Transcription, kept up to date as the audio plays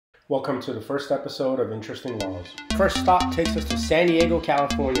Welcome to the first episode of Interesting Laws. First stop takes us to San Diego,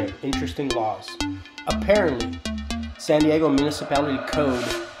 California. Interesting laws. Apparently, San Diego Municipality Code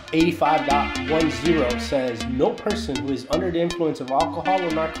 85.10 says no person who is under the influence of alcohol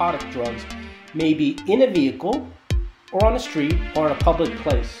or narcotic drugs may be in a vehicle or on the street or in a public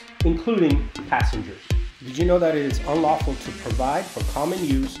place, including passengers. Did you know that it is unlawful to provide for common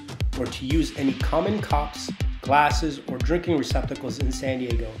use or to use any common cups, glasses, or drinking receptacles in San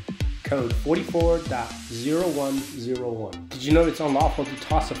Diego? Code 44.0101. Did you know it's unlawful to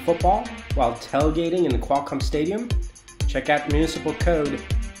toss a football while tailgating in the Qualcomm Stadium? Check out Municipal Code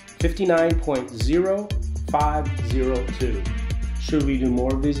 59.0502. Should we do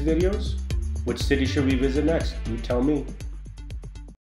more of these videos? Which city should we visit next? You tell me.